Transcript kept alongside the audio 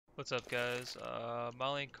What's up, guys?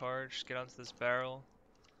 Molly and car, just get onto this barrel.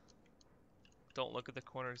 Don't look at the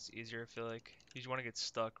corner, it's easier, I feel like. You just want to get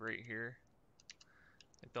stuck right here.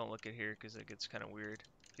 Like, don't look at here because it gets kind of weird.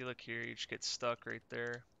 If you look here, you just get stuck right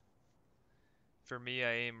there. For me,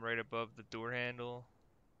 I aim right above the door handle.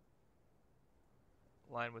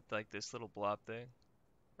 Line with like this little blob thing.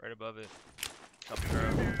 Right above it. Jumping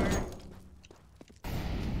around.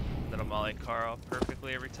 Then I'll molly car off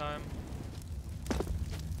perfectly every time.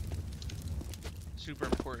 Super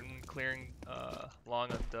important, clearing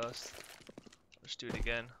long on dust. Let's do it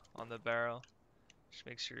again on the barrel. Just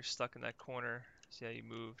make sure you're stuck in that corner. See how you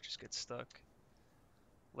move, just get stuck.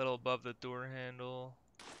 A little above the door handle.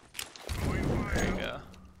 There you go.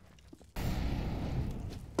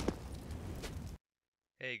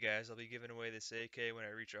 Hey guys, I'll be giving away this AK when I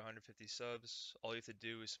reach 150 subs. All you have to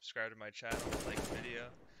do is subscribe to my channel and like the video.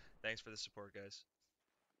 Thanks for the support, guys.